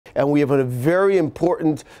and we have a very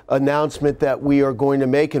important announcement that we are going to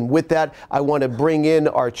make. And with that, I want to bring in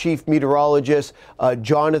our chief meteorologist,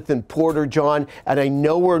 Jonathan Porter. John, and I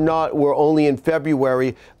know we're only in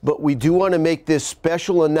February, but we do want to make this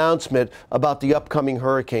special announcement about the upcoming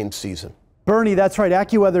hurricane season. Bernie, that's right.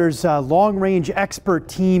 AccuWeather's long-range expert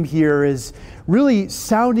team here is really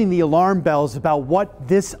sounding the alarm bells about what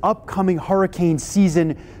this upcoming hurricane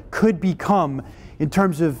season could become in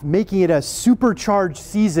terms of making it a supercharged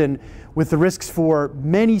season with the risks for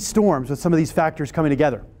many storms with some of these factors coming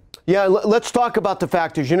together. Yeah, let's talk about the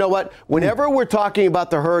factors. You know what? Whenever we're talking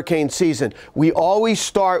about the hurricane season, we always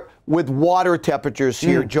start with water temperatures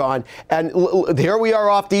here, John. And here we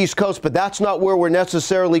are off the East Coast, but that's not where we're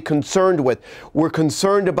necessarily concerned with. We're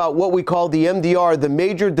concerned about what we call the MDR, the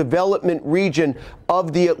major development region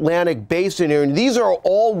of the Atlantic Basin here. And these are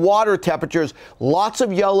all water temperatures, lots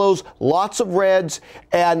of yellows, lots of reds.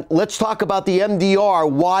 And let's talk about the MDR,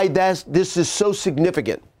 why this is so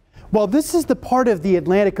significant. Well, this is the part of the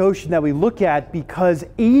Atlantic Ocean that we look at because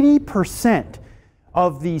 80%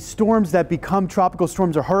 of the storms that become tropical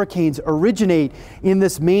storms or hurricanes originate in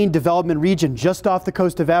this main development region just off the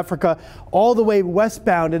coast of Africa, all the way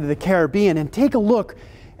westbound into the Caribbean. And take a look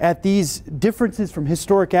at these differences from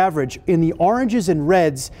historic average. In the oranges and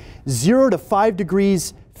reds, 0 to 5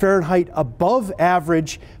 degrees Fahrenheit above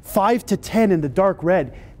average, 5 to 10 in the dark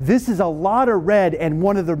red. This is a lot of red, and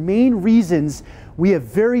one of the main reasons we have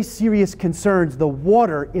very serious concerns. The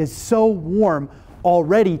water is so warm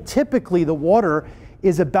already. Typically, the water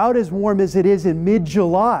is about as warm as it is in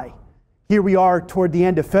mid-July. Here we are toward the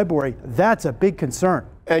end of February. That's a big concern.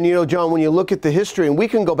 And you know, John, when you look at the history, and we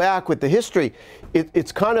can go back with the history,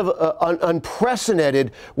 it's kind of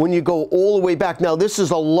unprecedented when you go all the way back. Now, this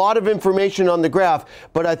is a lot of information on the graph,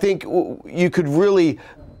 but I think you could really,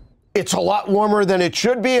 it's a lot warmer than it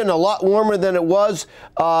should be and a lot warmer than it was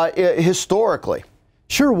historically.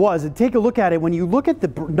 Sure was. And take a look at it. When you look at the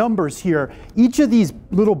numbers here, each of these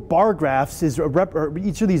little bar graphs is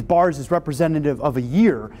each of these bars is representative of a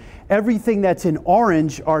year. Everything that's in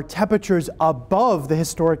orange are temperatures above the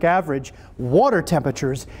historic average, water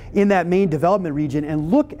temperatures in that main development region.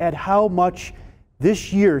 And look at how much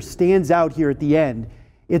this year stands out here at the end.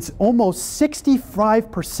 It's almost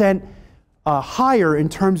 65% higher in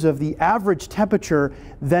terms of the average temperature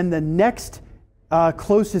than the next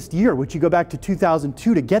closest year, which you go back to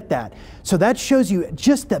 2002 to get that. So that shows you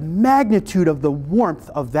just the magnitude of the warmth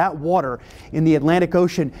of that water in the Atlantic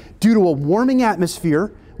Ocean due to a warming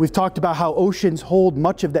atmosphere. We've talked about how oceans hold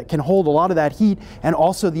much of that, can hold a lot of that heat, and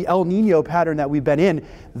also the El Nino pattern that we've been in.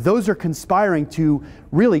 Those are conspiring to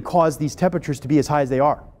really cause these temperatures to be as high as they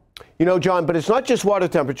are. You know, John, but it's not just water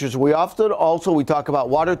temperatures. We talk about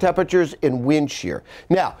water temperatures and wind shear.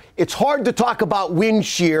 Now, it's hard to talk about wind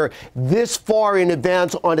shear this far in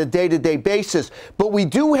advance on a day-to-day basis, but we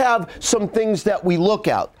do have some things that we look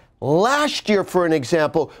at. Last year, for an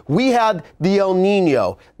example, we had the El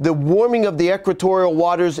Nino, the warming of the equatorial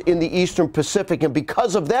waters in the eastern Pacific, and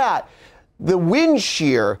because of that, the wind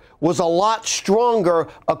shear was a lot stronger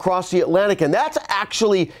across the Atlantic, and that's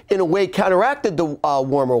actually, in a way, counteracted the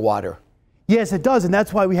warmer water. Yes, it does, and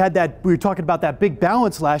that's why we were talking about that big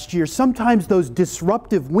balance last year. Sometimes those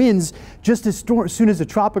disruptive winds, just as soon as a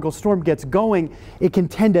tropical storm gets going, it can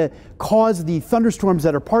tend to cause the thunderstorms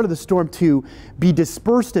that are part of the storm to be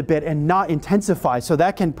dispersed a bit and not intensify. So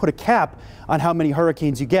that can put a cap on how many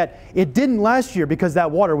hurricanes you get. It didn't last year because that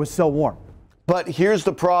water was so warm. But here's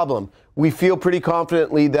the problem. We feel pretty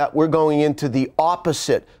confidently that we're going into the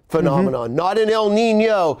opposite phenomenon. Not an El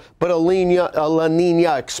Nino, but a La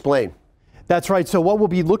Nina. Explain. That's right. So what we'll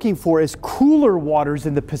be looking for is cooler waters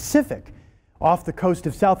in the Pacific off the coast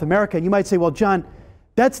of South America. And you might say, well, John,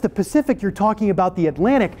 that's the Pacific. You're talking about the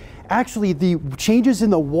Atlantic. Actually, the changes in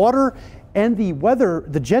the water and the weather,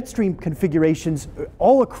 the jet stream configurations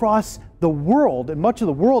all across the world and much of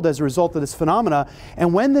the world as a result of this phenomena.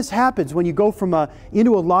 And when this happens, when you go from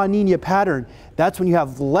into a La Nina pattern, that's when you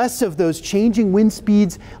have less of those changing wind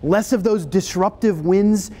speeds, less of those disruptive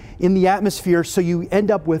winds in the atmosphere, so you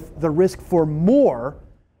end up with the risk for more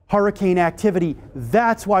hurricane activity.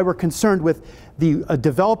 That's why we're concerned with the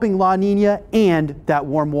developing La Nina and that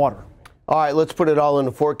warm water. All right, let's put it all in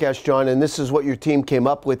the forecast, John, and this is what your team came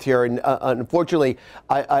up with here. And unfortunately,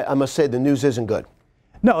 I must say the news isn't good.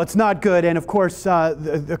 No, it's not good. And of course,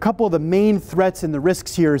 a couple of the main threats and the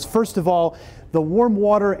risks here is, first of all, the warm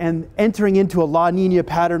water and entering into a La Nina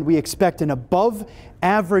pattern. We expect an above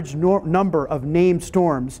average number of named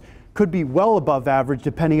storms, could be well above average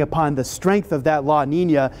depending upon the strength of that La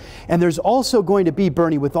Nina. And there's also going to be,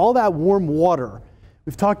 Bernie, with all that warm water,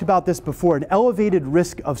 We've talked about this before, an elevated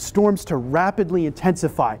risk of storms to rapidly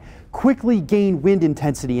intensify, quickly gain wind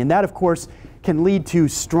intensity, and that, of course, can lead to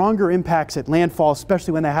stronger impacts at landfall,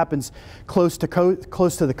 especially when that happens close to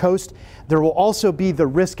the coast. There will also be the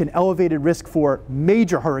risk, an elevated risk for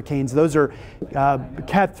major hurricanes. Those are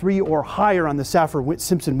Cat 3 or higher on the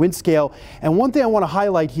Saffir-Simpson wind scale. And one thing I want to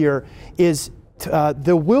highlight here is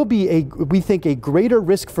there will be, we think, a greater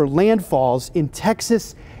risk for landfalls in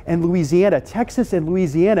Texas and Louisiana. Texas and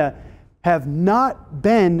Louisiana have not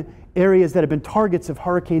been areas that have been targets of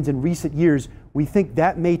hurricanes in recent years. We think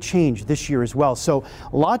that may change this year as well. So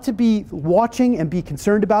a lot to be watching and be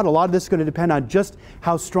concerned about. A lot of this is going to depend on just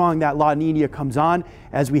how strong that La Niña comes on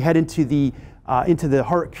as we head into the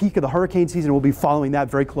peak of the hurricane season. We'll be following that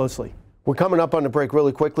very closely. We're coming up on the break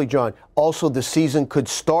really quickly, John. Also, the season could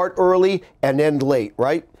start early and end late,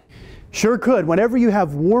 right? Sure could. Whenever you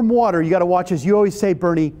have warm water, you got to watch, as you always say,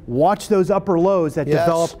 Bernie, watch those upper lows that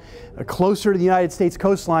develop closer to the United States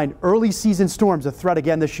coastline. Early season storms a threat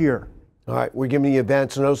again this year. All right, we're giving you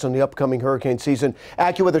advance notice on the upcoming hurricane season.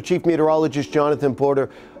 AccuWeather Chief Meteorologist Jonathan Porter.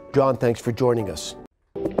 John, thanks for joining us.